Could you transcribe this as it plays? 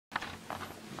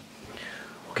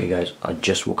Okay guys, I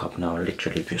just woke up now,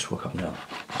 literally just woke up now.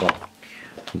 Well,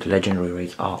 the legendary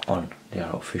raids are on, they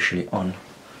are officially on.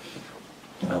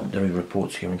 There are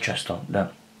reports here in Chester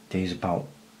that there is about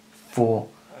 4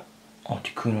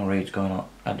 Articuno raids going on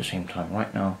at the same time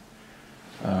right now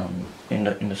in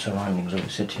the surroundings of the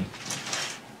city.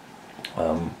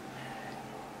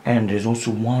 And there's also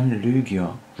one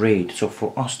Lugia raid. So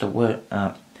for us that were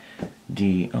at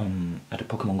the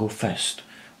Pokemon Go Fest,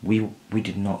 we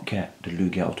did not get the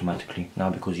Lugia automatically.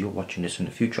 Now because you're watching this in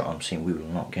the future, I'm saying we will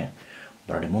not get,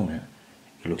 but at the moment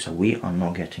it looks like we are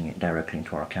not getting it directly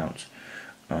into our accounts,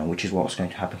 which is what's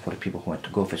going to happen for the people who went to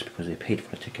Go Fest because they paid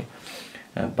for the ticket.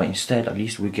 But instead, at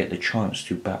least we get the chance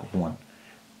to bat one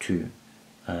to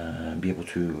be able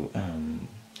to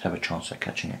have a chance at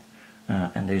catching it.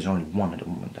 And there's only one at the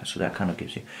moment there, so that kind of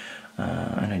gives you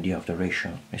an idea of the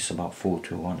ratio. It's about 4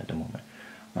 to 1 at the moment.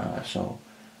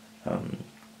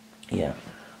 Yeah,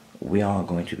 we are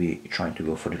going to be trying to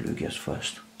go for the Lugias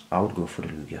first. I would go for the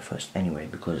Lugia first anyway,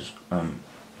 because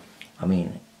I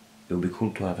mean, it would be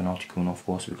cool to have an Articuno, of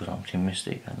course, because I'm Team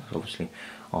Mystic and obviously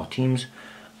our team's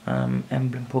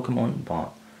emblem Pokemon,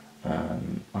 but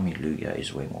I mean Lugia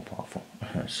is way more powerful,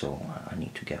 so I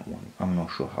need to get one. I'm not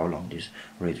sure how long these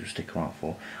raids will stick around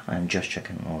for. I'm just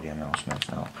checking all the announcements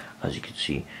now. As you can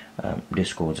see,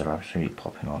 Discords are absolutely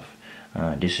popping off.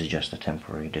 This is just a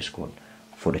temporary Discord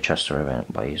for the Chester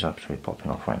event, but it's absolutely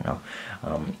popping off right now.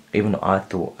 Even though I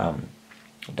thought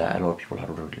that a lot of people had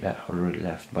already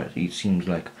left, but it seems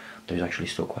like there's actually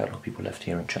still quite a lot of people left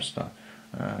here in Chester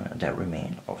that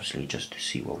remain, obviously just to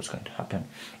see what was going to happen.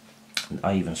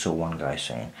 I even saw one guy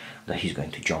saying that he's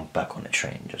going to jump back on the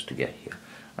train just to get here.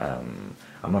 I'm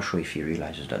not sure if he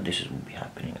realizes that this will be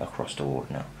happening across the world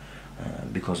now,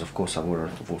 because of course I've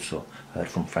also heard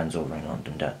from friends over in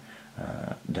London that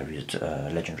there is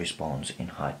legendary spawns in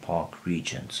Hyde Park,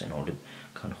 Regents, and all the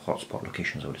kind of hotspot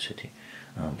locations of the city.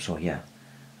 So yeah,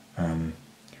 I'm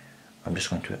just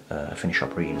going to finish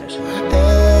up reading this.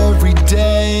 Every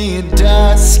day at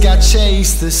dusk I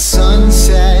chase the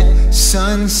sunset,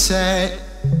 sunset,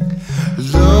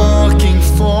 looking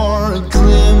for a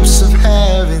glimpse of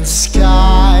heaven's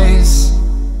skies.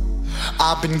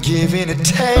 I've been given a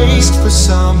taste for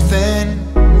something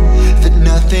that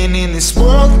nothing in this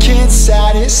world can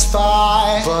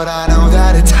satisfy, but I know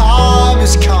that a time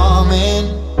is coming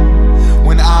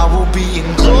when I will be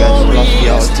in glory. Last few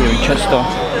hours here in Chester.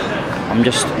 I'm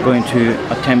just going to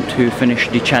attempt to finish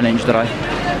the challenge that I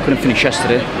couldn't finish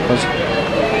yesterday because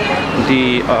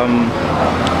the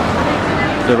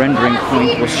rendering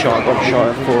point was got shot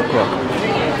at 4 o'clock.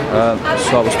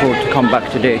 So I was told to come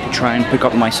back today to try and pick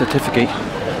up my certificate.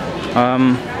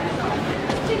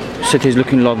 City is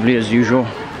looking lovely as usual.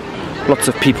 Lots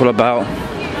of people about.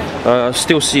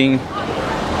 Still seeing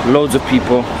loads of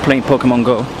people playing Pokemon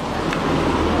Go.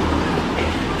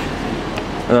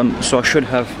 So I should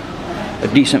have a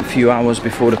decent few hours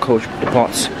before the coach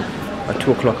departs at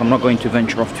 2 o'clock. I'm not going to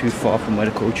venture off too far from where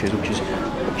the coach is, which is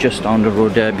just down the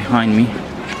road there behind me.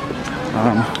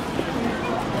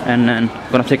 And then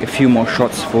I'm gonna take a few more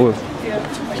shots for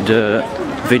the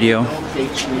video.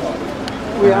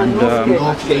 And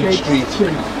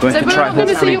going to try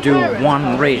hopefully do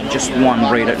one raid, just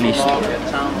one raid at least.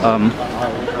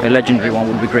 A legendary one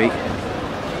would be great,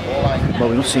 but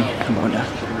we'll see. Come on now.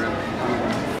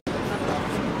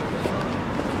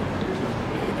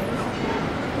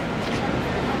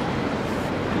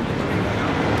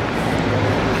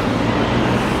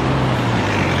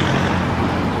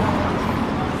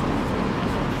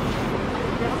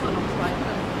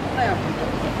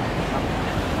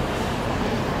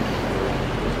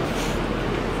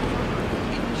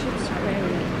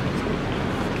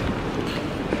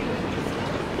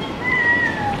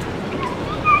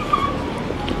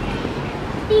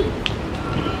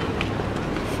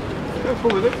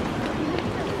 Careful with it.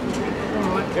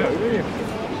 Don't let go, do you?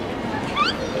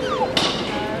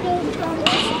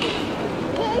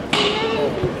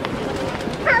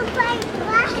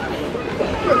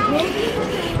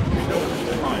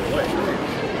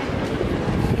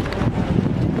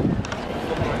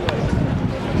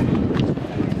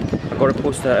 I got a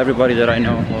post that everybody that I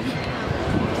know of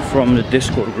from the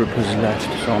Discord group has left,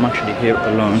 so I'm actually here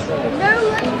alone.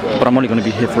 But I'm only going to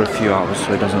be here for a few hours,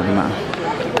 so it doesn't really matter.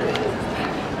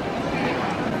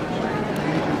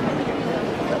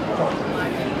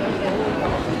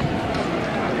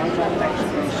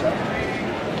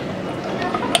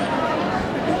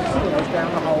 Down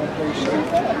the hole,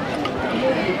 please.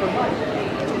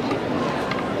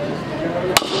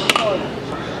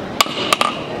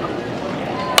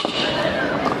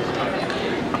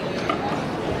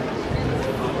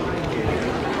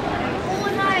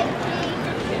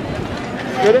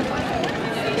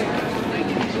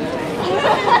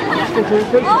 It's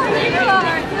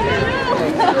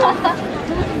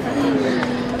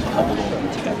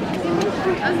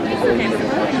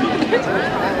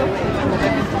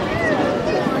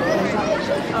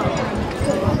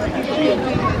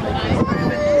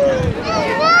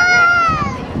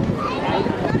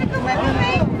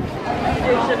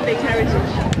a big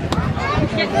heritage.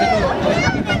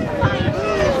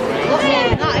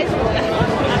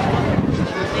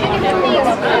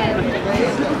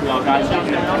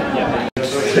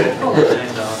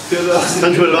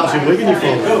 Depends where that's in Wigan you're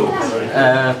from.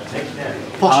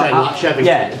 Posh end, Chevy.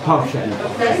 Yeah, posh end.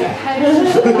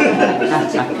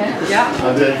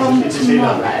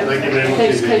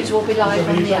 Those codes will be live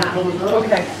on the app.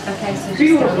 Okay. Okay, so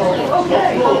beautiful.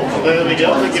 Okay. There we go,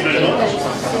 thank you very much.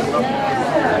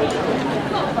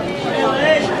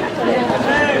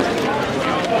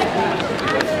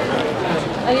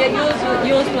 Oh yeah,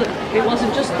 yours was, it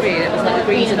wasn't just green, it was like the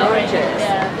greens and oranges.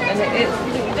 And it's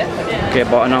completely different. Okay,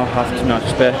 about an hour and a half now to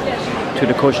spare to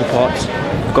the coaching parts.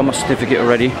 I've got my certificate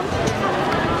already.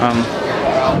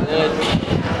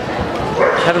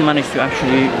 Haven't managed to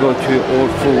actually go to all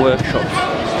full workshops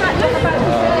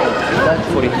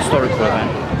for the historical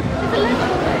event,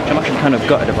 which I'm actually kind of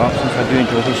gutted about since I do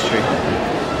enjoy history.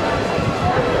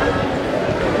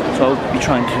 So I'll be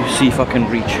trying to see if I can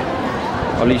reach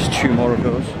at least 2 more of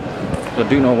those. I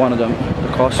do know one of them, the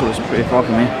castle, is pretty far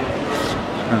from me.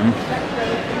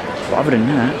 But other than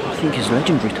that, I think it's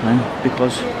legendary time,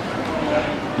 because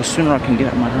the sooner I can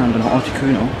get my hand on an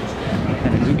Articuno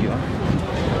and a Lugia,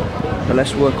 the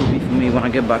less work will be for me when I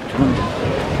get back to them.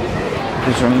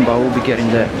 Because remember, I will be getting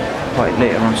there quite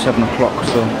late, around 7 o'clock,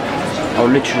 so I'll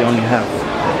literally only have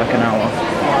like an hour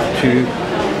to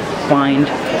find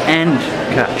and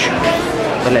catch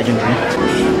the legendary.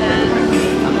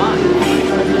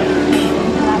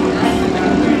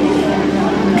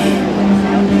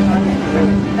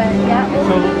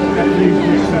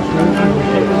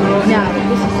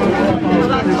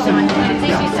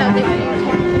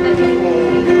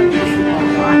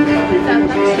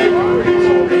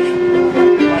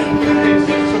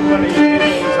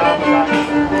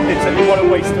 What a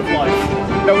waste of life.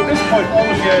 Now at this point, all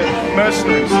of your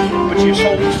mercenaries, which you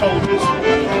sold to soldiers,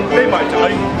 they might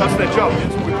die, that's their job.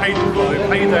 We paid them for it, we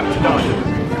paid them to die.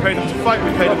 We paid them to fight,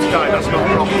 we paid them to die, that's not a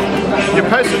problem. Your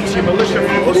peasants, your militia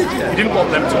force, you didn't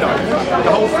want them to die.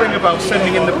 The whole thing about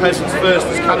sending in the peasants first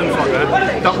as cannon fodder,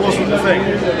 that wasn't the thing.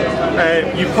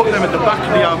 You put them at the back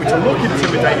of the army to look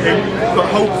intimidating,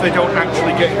 but hope they don't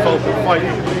actually get involved in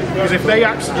fighting. Because if they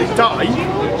actually die,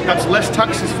 that's less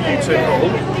taxes for you to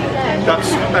roll.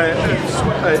 That's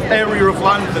an area of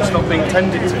land that's not being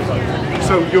tended to.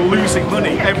 So you're losing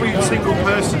money. Every single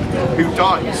person who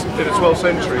dies in the 12th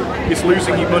century is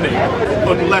losing you money,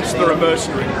 unless they're a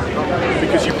mercenary,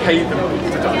 because you pay them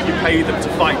to die. You pay them to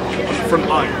fight on the front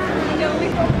line.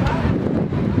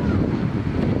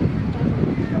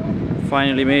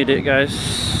 Finally made it,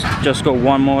 guys. Just got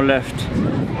one more left,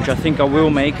 which I think I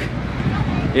will make,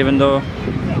 even though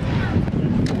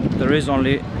there is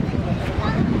only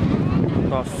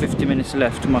about 50 minutes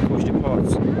left to my coach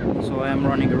departs, so I am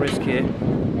running a risk here.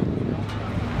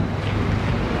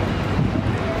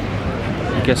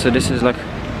 Okay, so this is like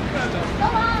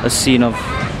a scene of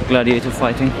gladiator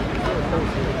fighting.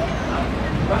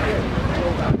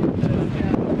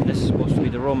 This is supposed to be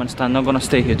the Roman stand. I'm not gonna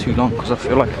stay here too long because I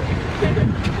feel like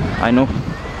I know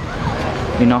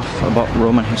enough about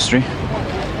Roman history.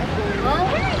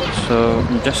 So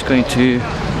I'm just going to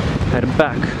head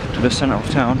back to the center of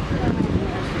town,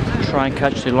 try and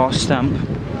catch the last stamp,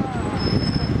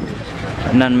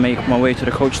 and then make my way to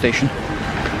the coach station.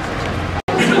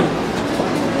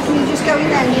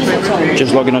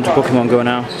 Just logging on to Pokemon Go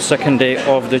now. Second day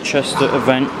of the Chester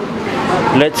event.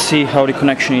 Let's see how the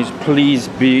connection is. Please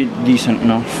be decent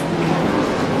enough.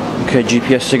 Okay,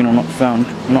 GPS signal not found.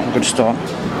 Not a good start.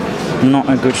 Not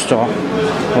a good start.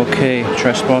 Okay,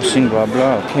 trespassing, blah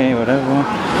blah. Okay, whatever.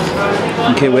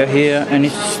 Okay, we're here and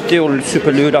it's still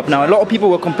super lured up now. A lot of people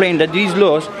were complaining that these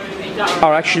lures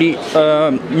are actually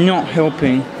not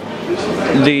helping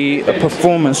the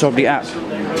performance of the app.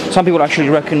 Some people actually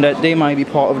reckon that they might be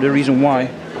part of the reason why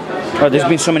there's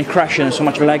been so many crashes and so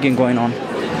much lagging going on.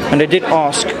 And they did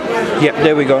ask. Yep,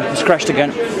 there we go. It's crashed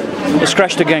again. It's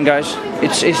crashed again, guys.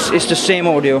 It's the same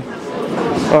audio.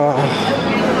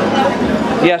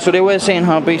 Yeah, so they were saying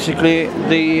how basically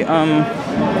the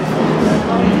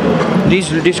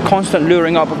this constant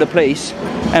luring up of the place,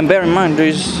 and bear in mind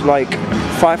there's like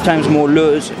 5 times more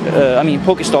lures,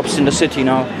 Pokestops in the city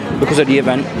now because of the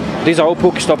event. These are all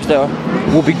Pokestops that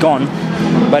will be gone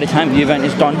by the time the event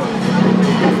is done.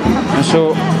 And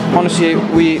so honestly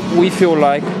we feel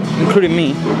like including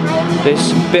me,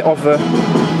 there's a bit of a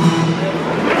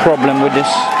problem with this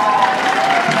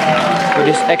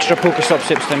extra Pokestop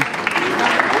system.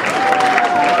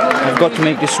 I've got to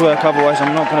make this work, otherwise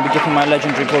I'm not going to be getting my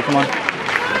legendary Pokemon,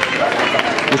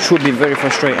 which would be very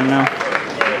frustrating now.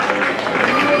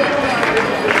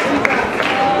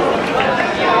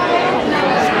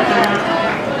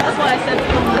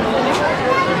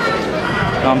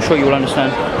 I'm sure you will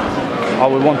understand. I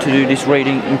will want to do this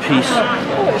raiding in peace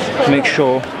to make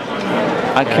sure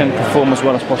I can perform as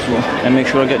well as possible and make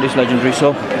sure I get this legendary.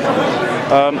 So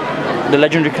the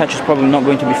legendary catch is probably not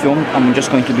going to be filmed. I'm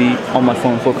just going to be on my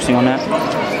phone focusing on that.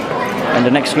 And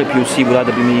the next clip you'll see will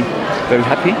either be me very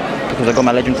happy because I got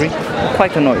my legendary, or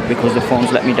quite annoyed because the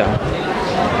phone's let me down.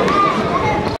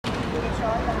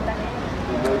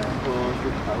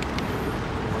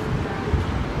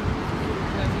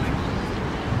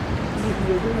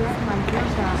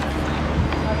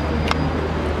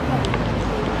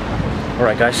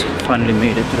 Alright guys, finally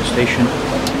made it to the station.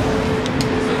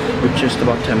 With just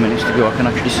about 10 minutes to go. I can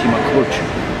actually see my coach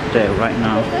there right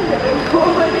now.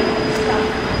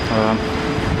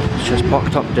 It's just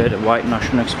parked up there, the white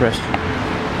National Express.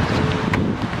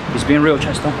 It's been real,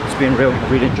 Chester. It's been real. I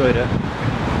really enjoyed it.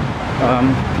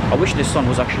 I wish the sun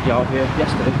was actually out here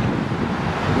yesterday.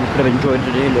 We could have enjoyed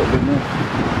the day a little bit more.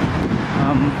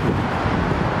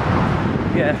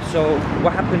 Yeah, so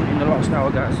what happened in the last hour,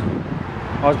 guys?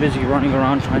 I was basically running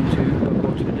around trying to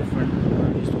go to the different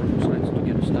historical sites to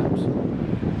get the stamps.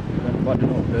 About the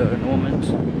Normans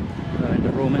and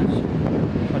the Romans.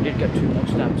 I did get 2 more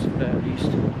stamps there at least.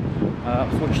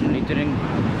 Unfortunately,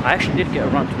 I actually did get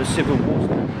around to the Civil War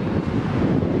stamp,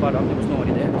 but there was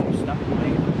nobody there to stamp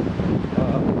my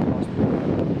passport,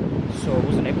 so I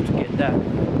wasn't able to get that.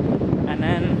 And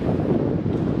then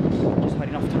just had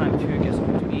enough time to get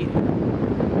something to eat.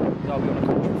 I'll be on a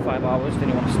couch for 5 hours,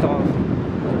 didn't want to starve.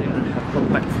 I didn't have a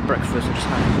back for breakfast, I just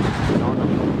had banana.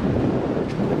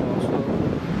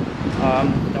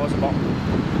 That was about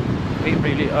it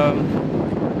really.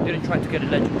 Didn't try to get a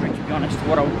legendary, to be honest.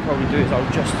 What I would probably do is I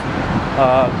would just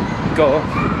go.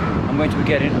 I'm going to be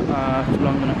getting to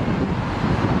London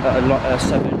at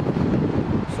 7,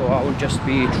 so I would just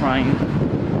be trying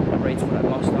raids for that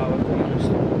last hour, to be honest.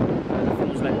 The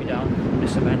phones let me down in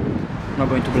this event. I'm not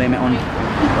going to blame it on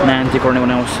Niantic or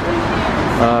anyone else.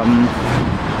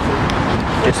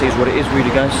 Just is what it is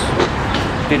really, guys.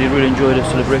 Did really enjoy the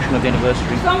celebration of the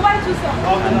anniversary, and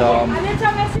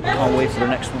can't wait for the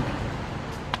next one.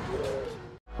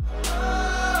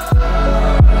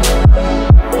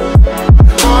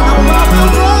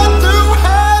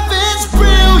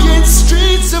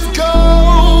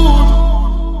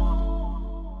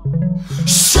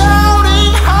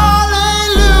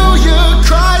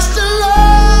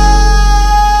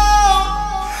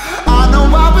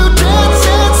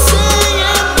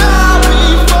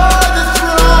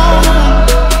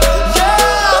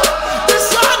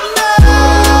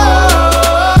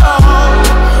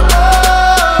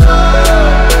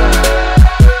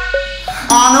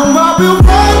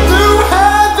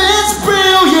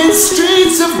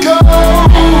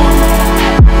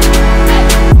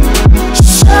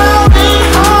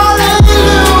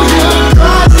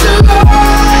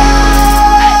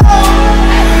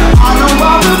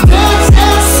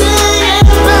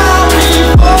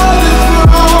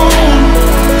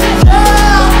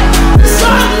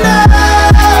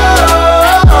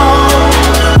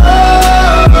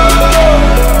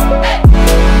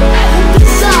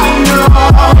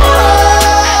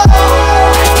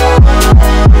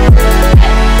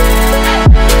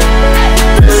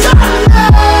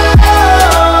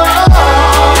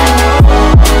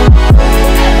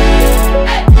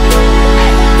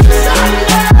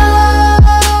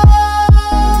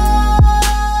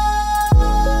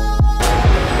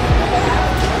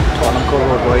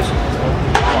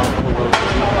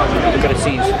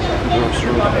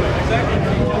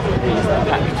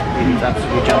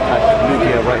 Absolutely jam-packed.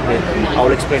 Lugia right here. I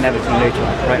will explain everything later.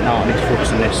 Right now I need to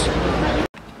focus on this.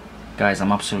 Guys,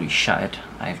 I'm absolutely shattered.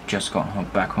 I've just gotten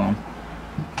back home,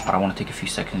 but I want to take a few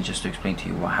seconds just to explain to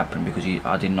you what happened, because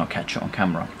I did not catch it on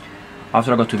camera.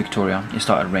 After I got to Victoria, it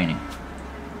started raining,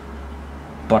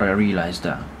 but I realized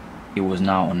that it was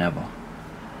now or never.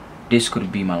 This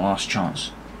could be my last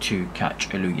chance to catch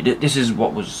a Lugia. This is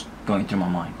what was going through my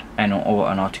mind, or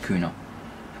an Articuno.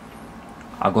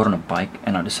 I got on a bike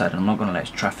and I decided I'm not going to let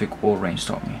traffic or rain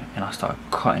stop me, and I started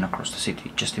cutting across the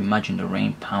city. Just imagine the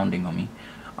rain pounding on me.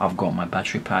 I've got my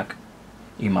battery pack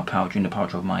in my pouch, in the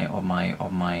pouch of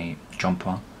my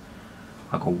jumper.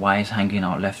 I got wires hanging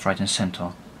out left, right and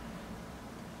center.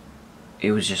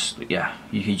 it was just, yeah,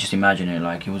 you could just imagine it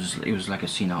like it was like a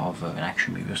scene out of an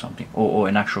action movie or something, or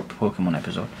an actual Pokemon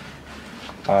episode.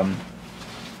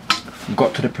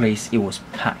 Got to the place, it was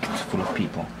packed full of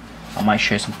people. I might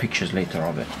share some pictures later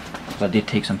of it, because I did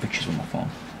take some pictures with my phone.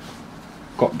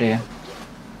 Got there,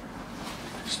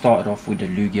 started off with the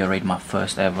Lugia raid, my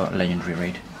first ever legendary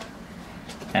raid,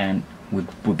 and we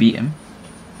beat him,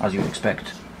 as you would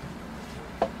expect.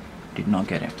 Did not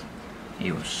get him.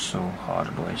 It was so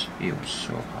hard, boys. It was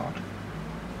so hard.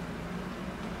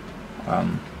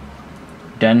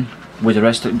 Then with the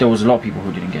rest, there was a lot of people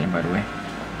who didn't get him, by the way.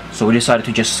 So we decided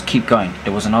to just keep going.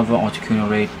 There was another Articuno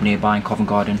raid nearby in Covent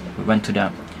Garden. We went to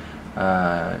that.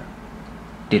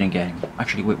 Didn't get him.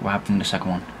 Actually, wait, what happened in the second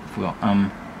one? I forgot.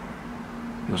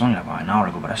 It was only like about an hour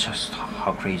ago, but that's just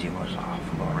how crazy it was. I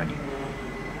forgot already.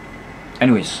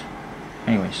 Anyways,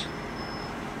 let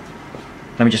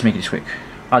me just make this quick.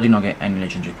 I did not get any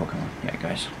legendary Pokemon. Yeah,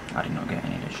 guys, I did not get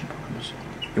any legendary Pokemon.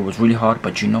 It was really hard,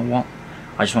 but you know what?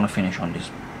 I just want to finish on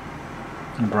this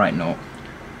bright note.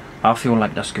 I feel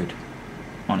like that's good,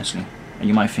 honestly. And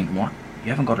you might think, what?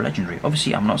 You haven't got a legendary.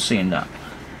 Obviously, I'm not saying that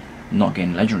not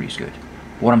getting legendary is good.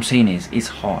 What I'm saying is, it's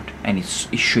hard, and it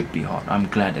should be hard. I'm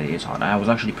glad that it is hard. I was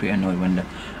actually pretty annoyed when the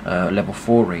level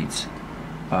 4 raids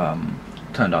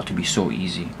turned out to be so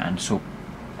easy and so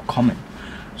common.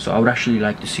 So I would actually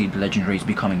like to see the legendaries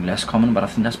becoming less common, but I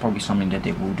think that's probably something that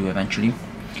they will do eventually.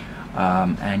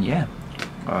 And yeah,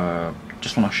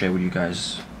 just want to share with you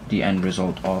guys the end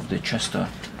result of the Chester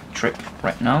trip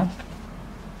right now.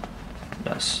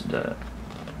 That's the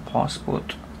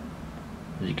passport.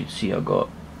 As you can see, I got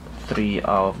 3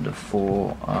 out of the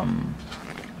 4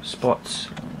 spots.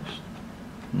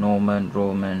 Norman,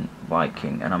 Roman,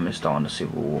 Viking, and I missed out on the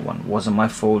Civil War one. Wasn't my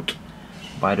fault,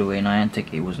 by the way,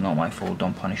 Niantic. It was not my fault.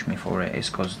 Don't punish me for it. It's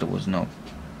because there was no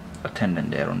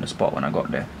attendant there on the spot when I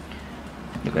got there.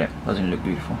 Look at it. Doesn't it look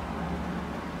beautiful?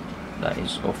 That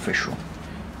is official.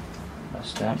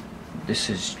 That's that. This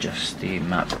is just the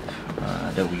map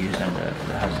that we used, and that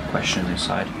has the questions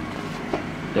inside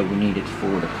that we needed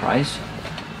for the prize.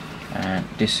 And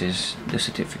this is the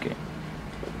certificate.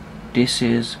 This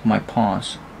is my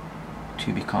pass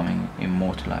to becoming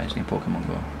immortalized in Pokemon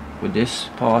Go. With this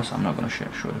pass, I'm not going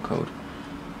to show the code.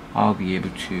 I'll be able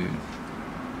to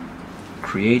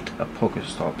create a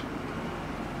Pokestop.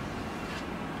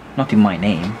 Not in my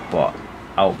name, but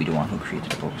I'll be the one who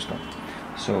created the Pokestop.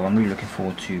 So I'm really looking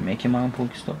forward to making my own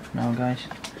Pokestop now, guys.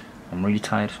 I'm really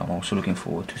tired, so I'm also looking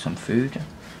forward to some food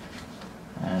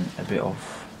and a bit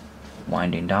of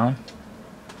winding down.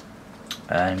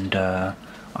 And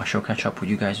I shall catch up with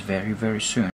you guys very, very soon.